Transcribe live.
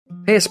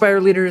Hey,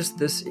 Aspire Leaders,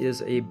 this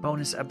is a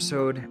bonus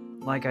episode.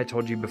 Like I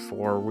told you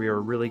before, we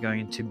are really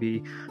going to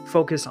be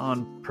focused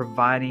on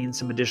providing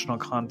some additional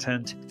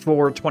content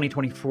for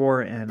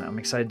 2024, and I'm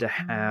excited to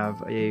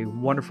have a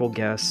wonderful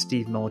guest,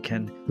 Steve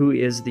Milliken, who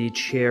is the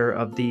chair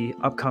of the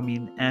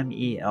upcoming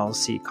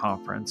MELC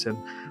conference. And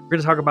we're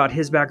going to talk about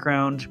his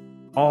background,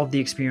 all of the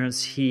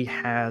experience he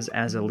has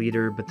as a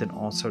leader, but then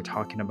also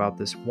talking about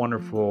this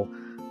wonderful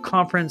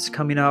conference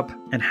coming up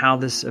and how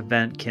this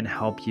event can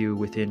help you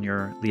within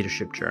your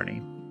leadership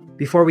journey.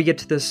 Before we get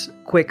to this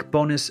quick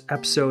bonus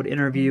episode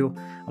interview,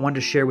 I wanted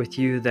to share with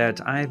you that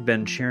I've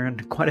been sharing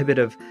quite a bit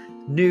of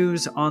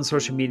news on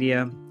social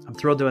media. I'm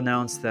thrilled to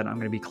announce that I'm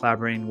going to be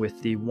collaborating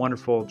with the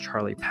wonderful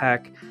Charlie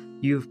Peck.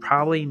 You've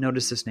probably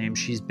noticed this name.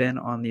 She's been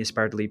on the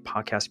Aspire to Lead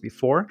podcast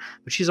before,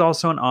 but she's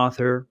also an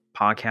author,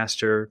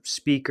 podcaster,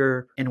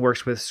 speaker, and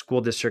works with school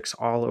districts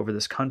all over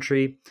this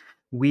country.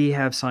 We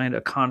have signed a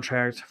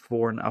contract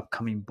for an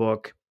upcoming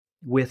book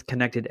with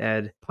Connected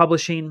Ed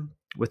Publishing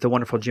with the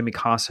wonderful Jimmy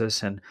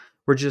Casas, and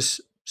we're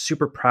just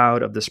super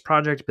proud of this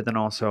project, but then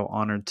also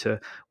honored to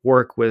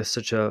work with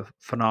such a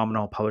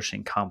phenomenal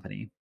publishing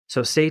company.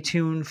 So stay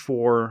tuned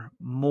for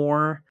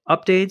more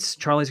updates.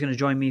 Charlie's going to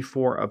join me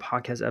for a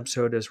podcast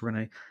episode as we're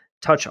going to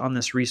touch on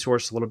this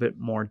resource a little bit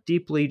more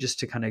deeply, just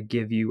to kind of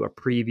give you a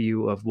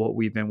preview of what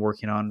we've been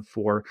working on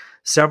for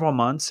several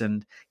months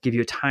and give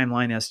you a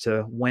timeline as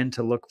to when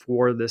to look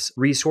for this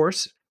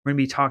resource. We're going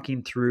to be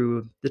talking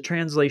through the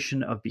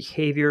translation of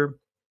behavior,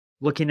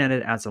 looking at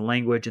it as a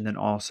language, and then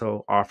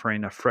also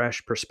offering a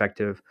fresh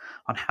perspective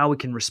on how we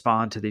can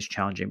respond to these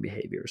challenging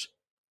behaviors.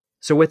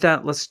 So with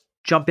that, let's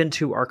jump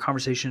into our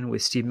conversation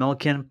with Steve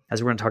Milliken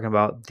as we're going to talk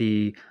about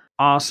the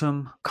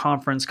awesome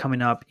conference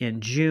coming up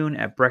in June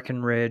at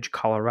Breckenridge,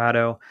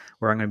 Colorado,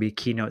 where I'm going to be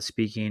keynote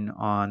speaking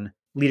on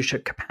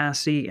leadership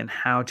capacity and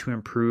how to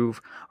improve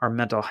our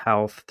mental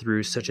health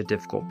through such a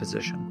difficult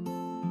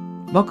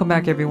position. Welcome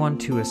back, everyone,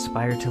 to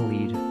Aspire to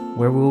Lead,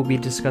 where we will be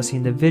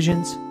discussing the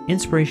visions,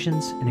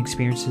 inspirations, and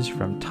experiences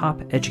from top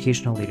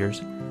educational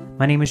leaders.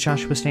 My name is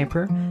Joshua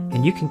Stamper,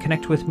 and you can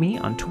connect with me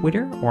on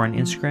Twitter or on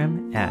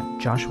Instagram at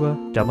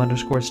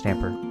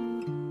Joshua_Stamper.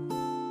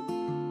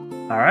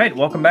 All right,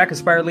 welcome back,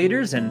 Aspire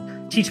Leaders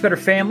and Teach Better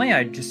family.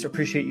 I just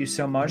appreciate you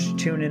so much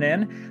tuning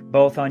in,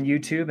 both on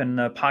YouTube and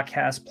the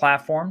podcast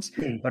platforms.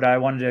 But I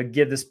wanted to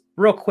give this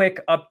real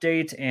quick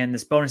update and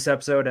this bonus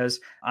episode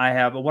as I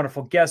have a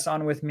wonderful guest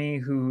on with me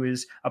who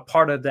is a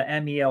part of the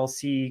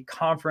MELC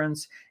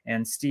conference.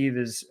 And Steve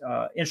is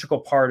an integral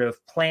part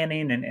of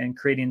planning and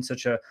creating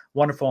such a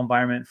wonderful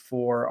environment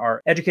for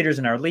our educators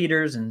and our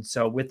leaders. And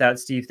so with that,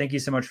 Steve, thank you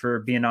so much for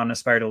being on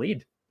Aspire to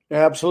Lead.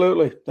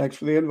 Absolutely. Thanks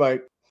for the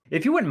invite.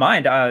 If you wouldn't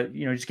mind,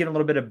 just get a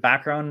little bit of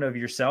background of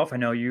yourself. I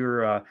know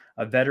you're a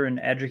veteran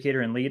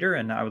educator and leader,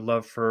 and I would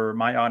love for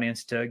my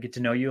audience to get to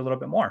know you a little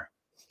bit more.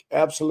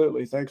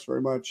 Absolutely. Thanks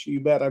very much. You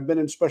bet. I've been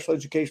in special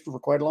education for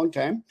quite a long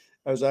time.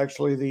 I was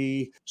actually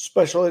the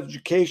special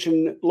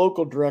education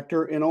local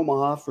director in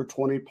Omaha for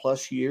 20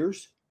 plus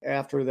years.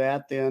 After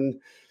that, then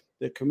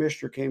the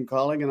commissioner came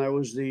calling, and I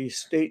was the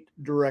state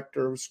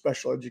director of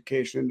special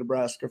education in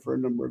Nebraska for a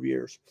number of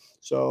years.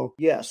 So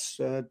yes,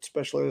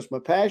 special ed is my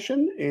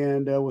passion.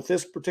 And with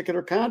this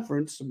particular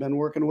conference, I've been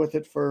working with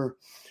it for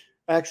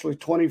actually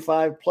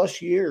 25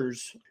 plus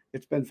years.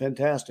 It's been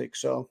fantastic.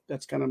 So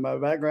that's kind of my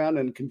background,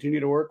 and continue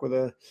to work with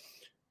a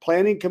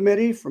planning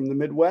committee from the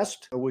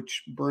Midwest,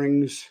 which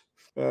brings,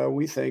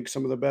 we think,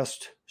 some of the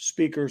best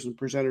speakers and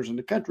presenters in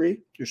the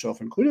country, yourself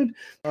included,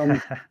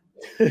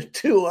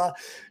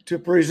 to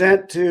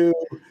present to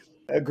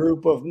a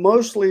group of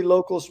mostly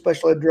local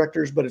special ed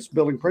directors, but it's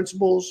building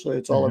principals.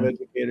 It's all of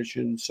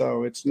education.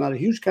 So it's not a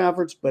huge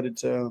conference, but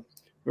it's a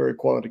very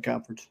quality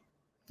conference.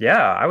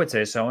 Yeah, I would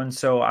say so. And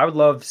so I would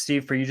love,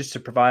 Steve, for you just to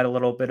provide a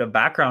little bit of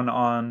background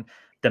on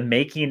the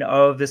making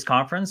of this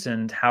conference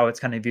and how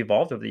it's kind of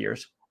evolved over the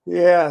years.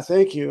 Yeah,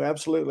 thank you.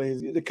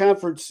 Absolutely. The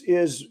conference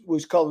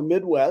was called the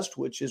Midwest,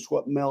 which is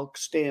what MELC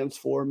stands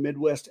for,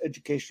 Midwest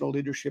Educational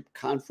Leadership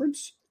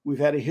Conference. We've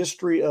had a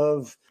history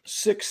of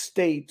 6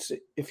 states,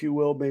 if you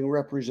will, being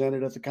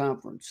represented at the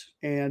conference.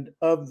 And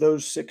of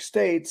those 6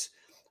 states,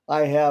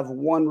 I have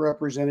one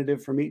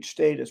representative from each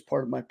state as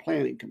part of my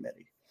planning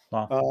committee.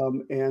 Wow.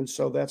 And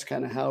so that's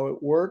kind of how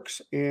it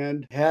works,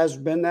 and has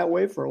been that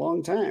way for a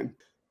long time.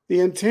 The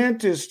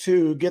intent is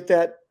to get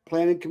that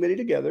planning committee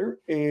together,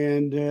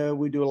 and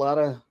we do a lot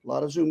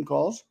of Zoom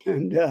calls,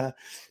 and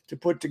to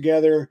put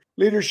together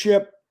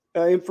leadership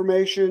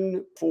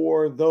information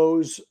for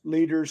those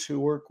leaders who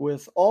work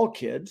with all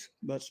kids,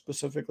 but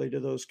specifically to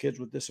those kids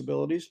with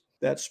disabilities.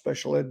 That's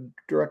special ed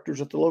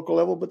directors at the local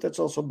level, but that's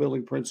also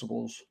building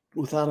principals.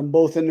 Without them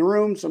both in the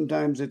room,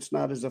 sometimes it's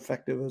not as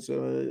effective as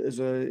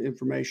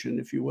information,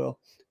 if you will.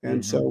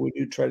 And so we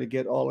do try to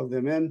get all of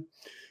them in,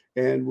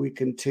 and we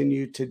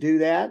continue to do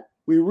that.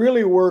 We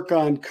really work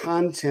on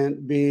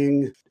content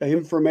being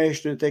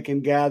information that they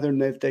can gather,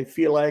 and if they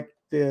feel like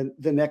the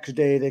next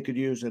day they could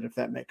use it, if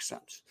that makes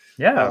sense.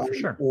 Yeah, for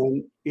sure.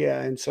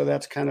 And so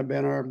that's kind of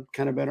been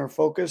our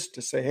focus,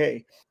 to say,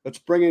 hey, let's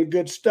bring in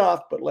good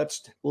stuff, but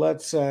let's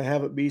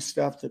have it be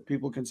stuff that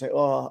people can say,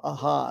 oh,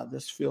 aha,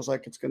 this feels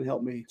like it's going to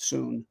help me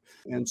soon.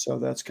 And so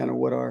that's kind of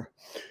what our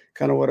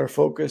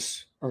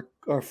focus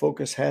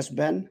has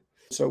been.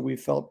 So we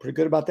felt pretty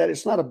good about that.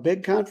 It's not a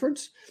big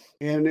conference,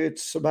 and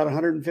it's about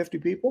 150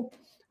 people,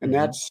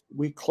 and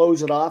we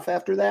close it off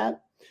after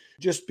that,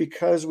 just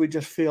because we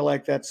just feel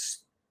like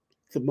that's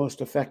the most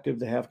effective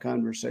to have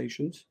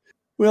conversations.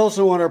 We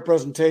also want our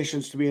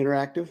presentations to be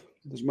interactive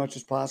as much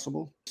as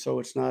possible. So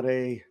it's not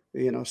a,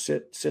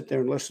 sit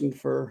there and listen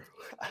for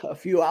a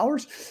few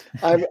hours.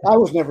 I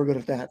was never good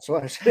at that. So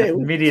I said, hey,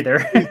 me neither.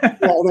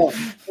 no,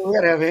 we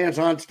got to have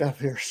hands-on stuff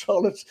here. So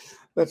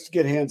let's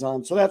get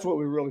hands-on. So that's what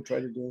we really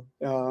try to do.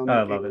 I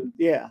love it.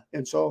 Yeah.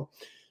 And so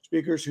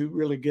speakers who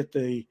really get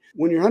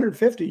when you're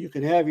 150, you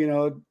can have,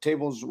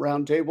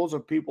 round tables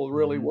of people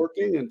really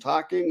working and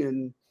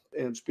talking,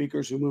 and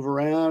speakers who move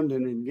around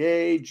and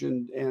engage.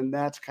 And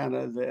that's kind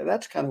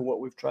of what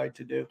we've tried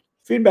to do.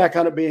 Feedback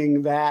on it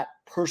being that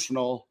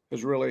personal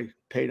has really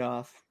paid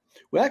off.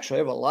 We actually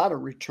have a lot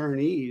of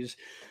returnees,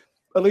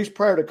 at least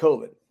prior to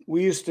COVID.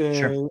 We used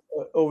to,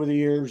 over the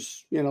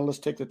years, let's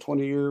take the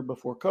 20 year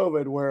before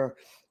COVID, where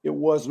it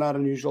was not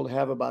unusual to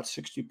have about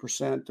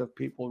 60% of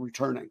people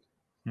returning.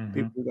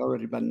 People who'd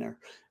already been there,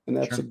 and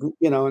that's a good,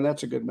 and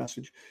that's a good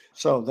message.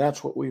 So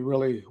that's what we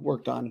really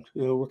worked on.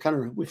 We've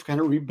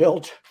kind of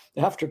rebuilt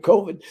after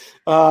COVID,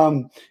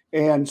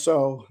 and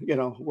so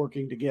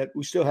working to get.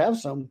 We still have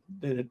some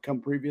that had come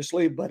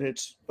previously, but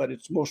it's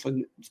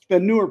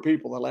been newer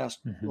people the last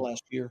couple of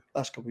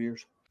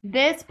years.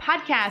 This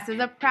podcast is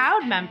a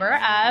proud member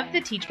of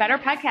the Teach Better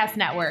Podcast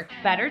Network.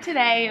 Better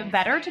today,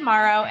 better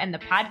tomorrow, and the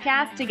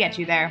podcast to get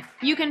you there.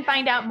 You can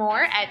find out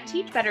more at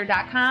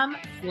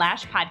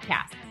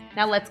teachbetter.com/podcasts.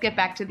 Now let's get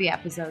back to the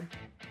episode.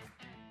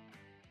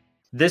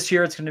 This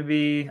year it's going to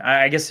be,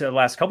 I guess the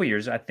last couple of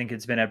years, I think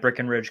it's been at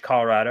Breckenridge,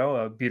 Colorado,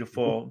 a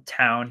beautiful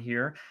town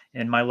here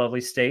in my lovely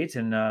state.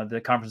 And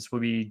the conference will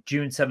be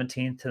June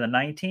 17th to the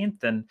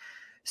 19th. And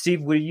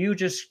Steve, will you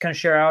just kind of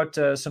share out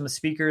some of the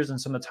speakers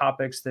and some of the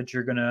topics that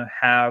you're going to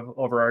have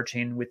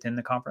overarching within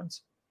the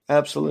conference?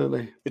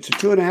 Absolutely. It's a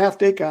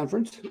 2.5-day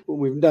conference.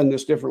 We've done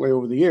this differently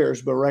over the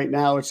years, but right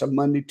now it's a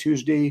Monday,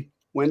 Tuesday,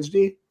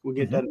 Wednesday. We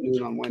get done at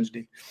noon on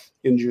Wednesday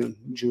in June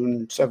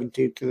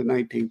 17th to the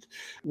 19th.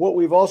 What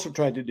we've also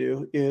tried to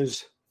do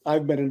is,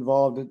 I've been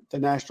involved at the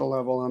national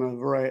level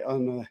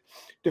on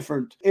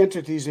different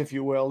entities, if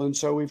you will. And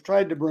so we've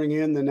tried to bring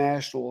in the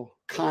national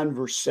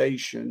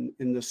conversation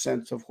in the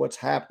sense of what's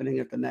happening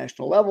at the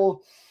national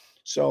level.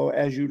 So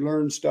as you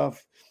learn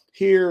stuff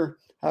here,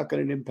 how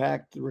can it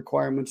impact the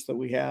requirements that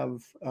we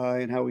have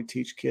and how we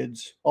teach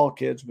kids, all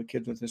kids, but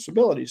kids with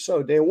disabilities.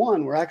 So day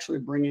one, we're actually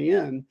bringing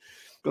in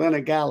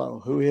Glenna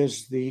Gallo, who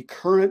is the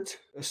current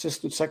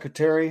Assistant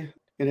Secretary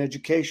in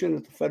Education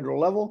at the federal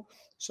level.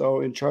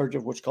 So in charge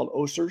of what's called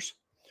OSERS.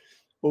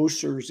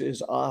 OSERS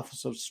is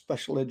Office of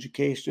Special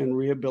Education and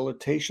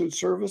Rehabilitation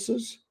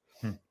Services,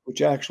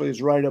 which actually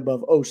is right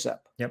above OSEP.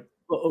 Yep.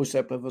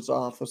 OSEP is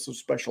Office of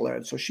Special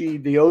Ed. So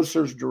the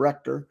OSERS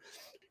director,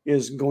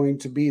 is going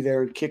to be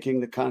there and kicking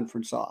the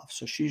conference off.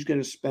 So she's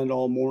going to spend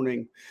all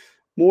morning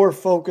more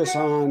focus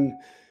on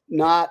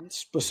not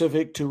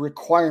specific to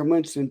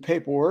requirements and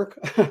paperwork,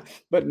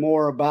 but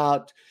more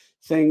about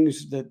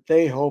things that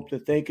they hope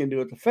that they can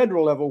do at the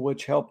federal level,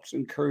 which helps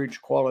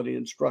encourage quality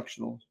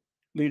instructional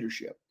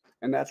leadership.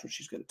 And that's what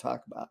she's going to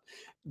talk about.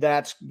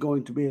 That's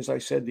going to be, as I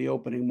said, the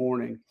opening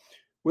morning.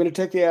 We're going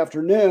to take the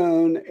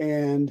afternoon,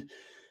 and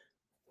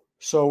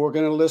so we're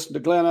going to listen to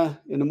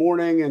Glenna in the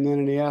morning, and then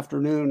in the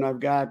afternoon,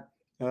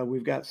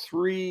 we've got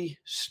 3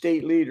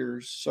 state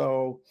leaders,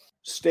 so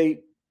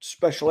state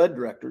special ed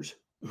directors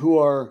who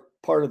are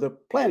part of the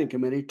planning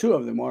committee. 2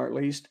 of them are, at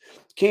least.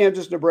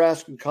 Kansas,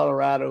 Nebraska, and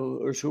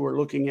Colorado is who are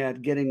looking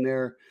at getting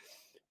there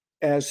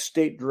as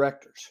state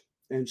directors.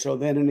 And so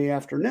then in the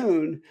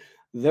afternoon,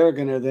 they're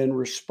going to then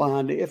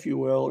respond, if you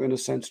will, in a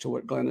sense, to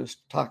what Glenna's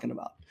talking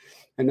about.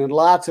 And then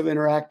lots of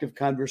interactive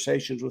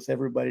conversations with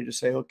everybody to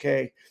say,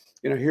 okay,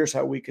 here's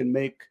how we can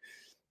make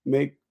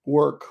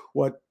work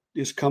what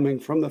is coming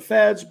from the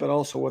feds, but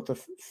also what the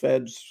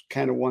feds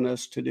kind of want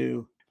us to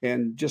do,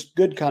 and just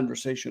good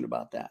conversation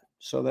about that.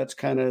 So that's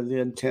kind of the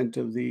intent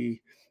of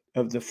the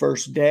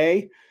first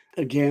day.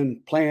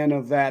 Again, plan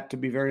of that to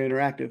be very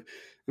interactive.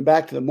 And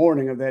back to the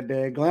morning of that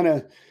day,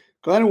 Glenna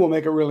will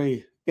make it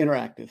really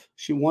interactive.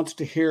 She wants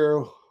to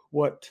hear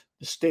what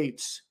the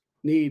states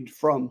need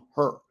from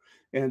her.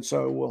 And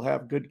so we'll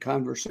have good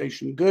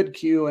conversation, good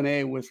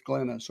Q&A with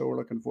Glenna. So we're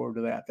looking forward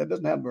to that. That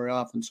doesn't happen very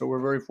often. So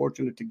we're very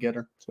fortunate to get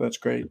her. So that's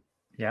great.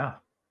 Yeah.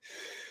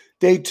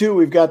 Day 2,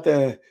 we've got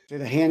the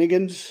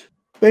Hannigans.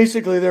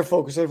 Basically, their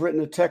focus, they've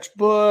written a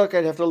textbook.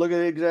 I'd have to look at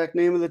the exact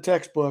name of the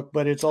textbook,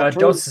 but it's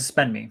Don't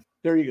Suspend Me.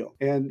 There you go.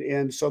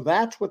 And so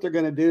that's what they're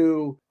going to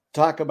do,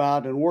 talk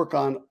about and work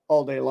on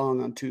all day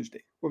long on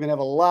Tuesday. we're going to have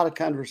a lot of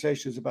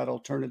conversations about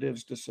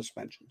alternatives to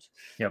suspensions.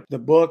 Yep. The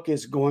book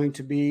is going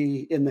to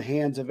be in the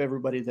hands of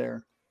everybody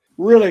there.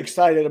 Really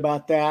excited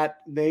about that.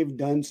 They've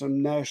done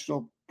some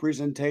national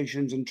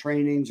presentations and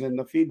trainings, and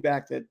the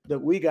feedback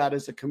that we got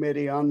as a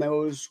committee on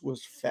those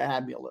was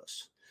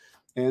fabulous.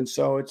 And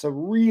so it's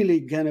really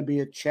going to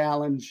be a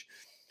challenge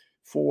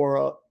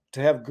to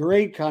have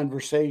great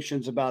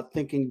conversations about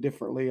thinking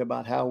differently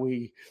about how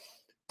we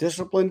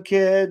discipline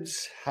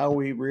kids, how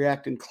we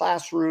react in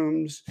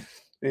classrooms,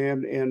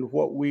 and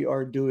what we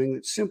are doing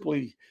that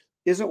simply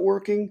isn't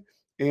working,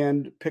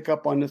 and pick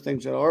up on the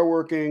things that are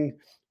working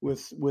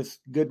with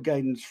good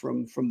guidance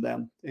from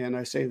them. And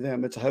I say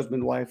them, it's a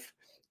husband-wife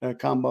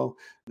combo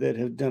that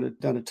have done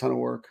a ton of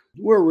work.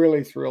 We're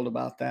really thrilled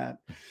about that.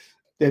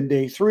 Then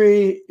day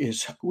 3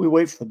 is we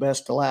wait for the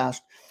best to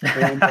last.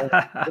 And,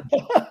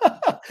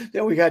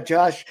 then we got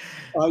Josh,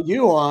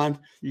 you on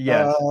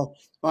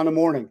the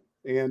morning.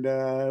 And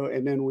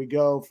then we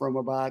go from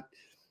about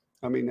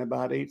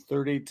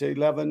 8:30 to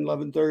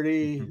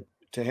 11:30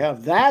 to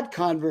have that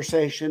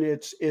conversation.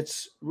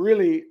 It's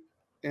really,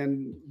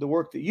 and the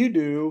work that you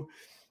do,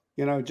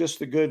 just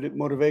the good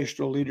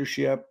motivational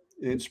leadership,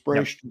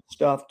 inspirational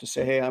stuff to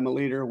say, hey, I'm a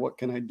leader. What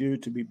can I do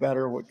to be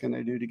better? What can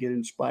I do to get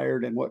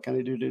inspired? And what can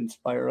I do to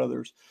inspire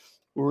others?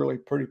 We're really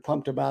pretty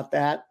pumped about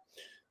that.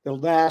 The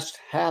last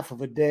half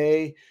of a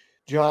day,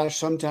 Josh,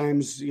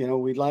 sometimes,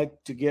 we'd like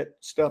to get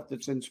stuff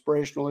that's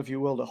inspirational, if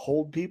you will, to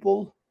hold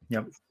people.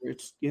 Yep.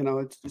 It's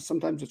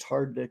sometimes it's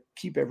hard to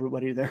keep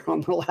everybody there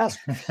on the last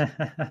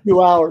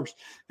few hours.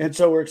 And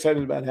so we're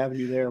excited about having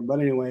you there. But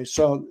anyway,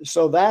 so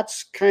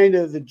that's kind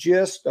of the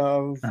gist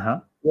of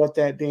what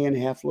that day and a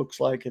half looks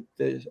like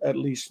at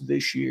least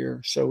this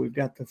year. So we've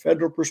got the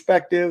federal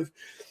perspective.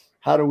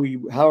 How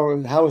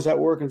is that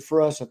working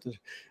for us at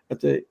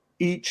the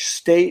each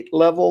state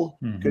level?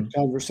 Good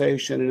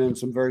conversation, and then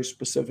some very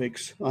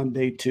specifics on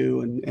day 2,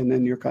 and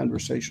then your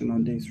conversation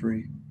on day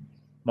 3.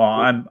 Well,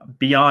 I'm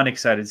beyond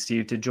excited,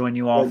 Steve, to join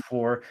you all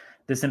for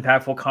this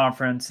impactful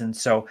conference. And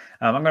so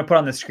I'm going to put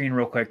on the screen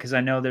real quick because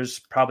I know there's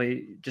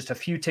probably just a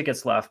few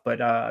tickets left, but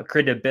I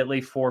created a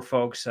bit.ly for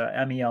folks,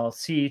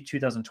 MELC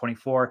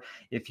 2024.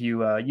 If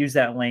you use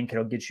that link,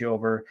 it'll get you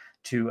over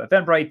to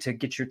Eventbrite to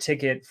get your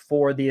ticket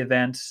for the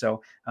event.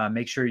 So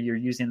make sure you're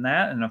using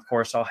that. And of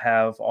course, I'll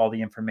have all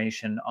the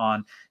information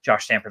on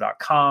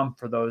joshstamper.com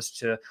for those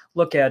to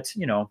look at,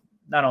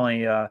 not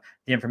only the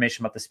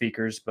information about the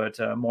speakers, but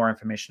more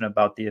information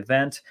about the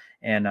event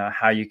and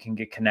how you can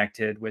get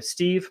connected with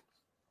Steve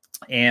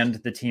and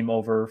the team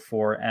over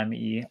for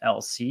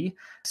MELC.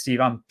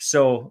 Steve, I'm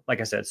so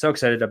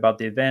excited about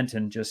the event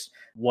and just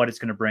what it's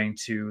going to bring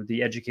to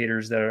the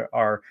educators that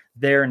are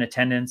there in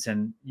attendance.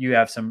 And you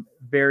have some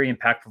very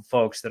impactful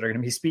folks that are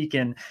going to be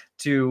speaking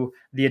to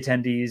the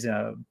attendees,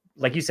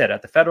 like you said,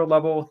 at the federal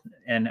level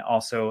and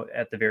also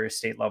at the various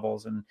state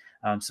levels, and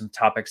some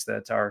topics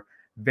that are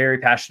very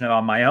passionate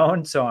on my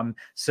own. So I'm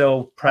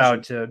so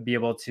proud to be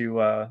able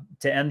to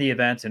end the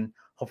event and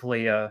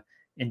hopefully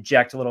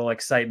inject a little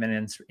excitement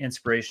and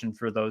inspiration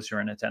for those who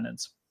are in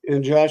attendance.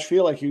 And Josh,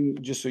 feel like you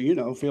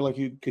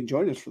can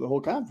join us for the whole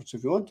conference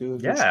if you want to.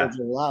 If your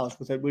schedule allows,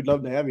 we'd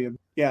love to have you.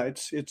 Yeah,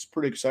 it's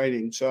pretty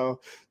exciting.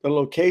 So the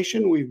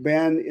location, we've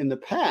been in the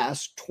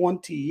past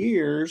 20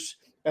 years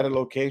at a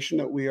location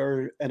that we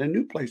are at a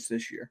new place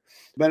this year.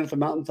 Been at the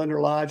Mountain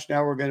Thunder Lodge.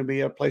 Now we're going to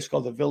be at a place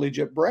called the Village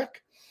at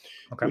Breck.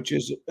 Okay. Which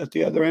is at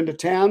the other end of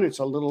town. It's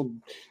a little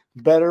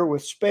better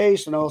with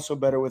space and also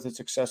better with its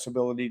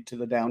accessibility to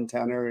the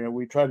downtown area.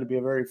 We try to be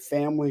a very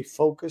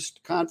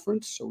family-focused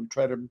conference, so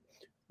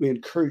we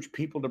encourage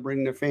people to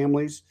bring their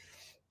families.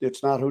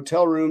 It's not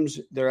hotel rooms.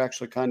 They're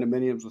actually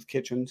condominiums with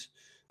kitchens.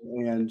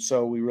 And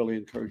so we really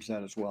encourage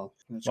that as well.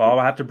 I'll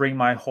have to bring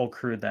my whole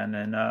crew then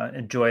and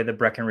enjoy the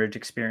Breckenridge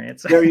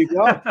experience. There you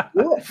go.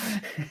 Do it.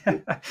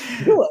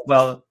 Do it.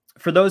 Well,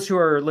 for those who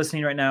are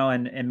listening right now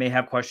and may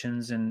have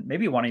questions and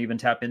maybe want to even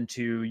tap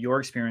into your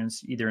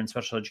experience either in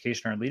special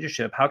education or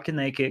leadership, how can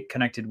they get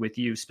connected with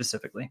you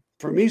specifically?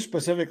 For me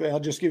specifically, I'll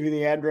just give you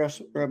the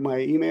address or my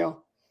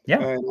email. Yeah.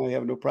 And I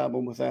have no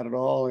problem with that at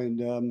all.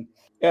 And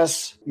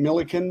S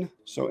Milliken,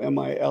 so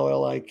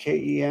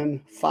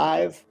Milliken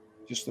 5,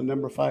 just the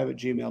number 5 at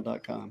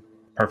gmail.com.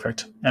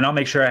 Perfect. And I'll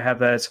make sure I have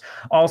that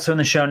also in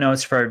the show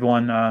notes for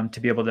everyone to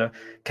be able to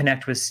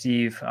connect with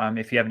Steve.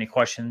 If you have any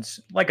questions,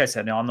 like I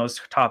said, on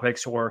those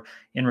topics or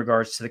in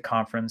regards to the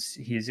conference,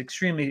 he's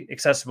extremely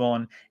accessible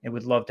and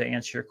would love to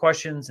answer your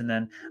questions. And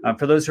then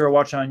for those who are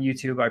watching on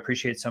YouTube, I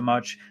appreciate it so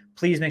much.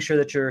 Please make sure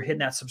that you're hitting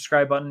that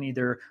subscribe button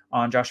either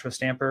on Joshua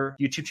Stamper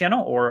YouTube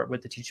channel or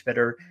with the Teach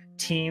Better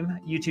Team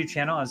YouTube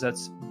channel, as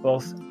that's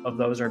both of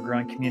those are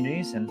growing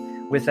communities.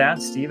 And with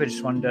that, Steve, I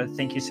just wanted to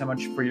thank you so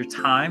much for your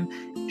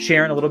time,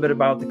 sharing a little bit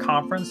about the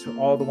conference,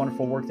 all the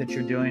wonderful work that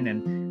you're doing.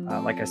 And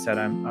like I said,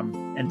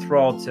 I'm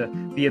enthralled to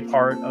be a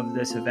part of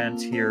this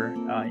event here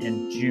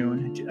in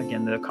June.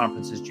 Again, the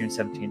conference is June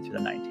 17th through the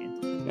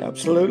 19th.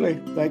 Absolutely.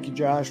 Thank you,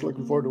 Josh.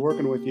 Looking forward to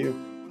working with you.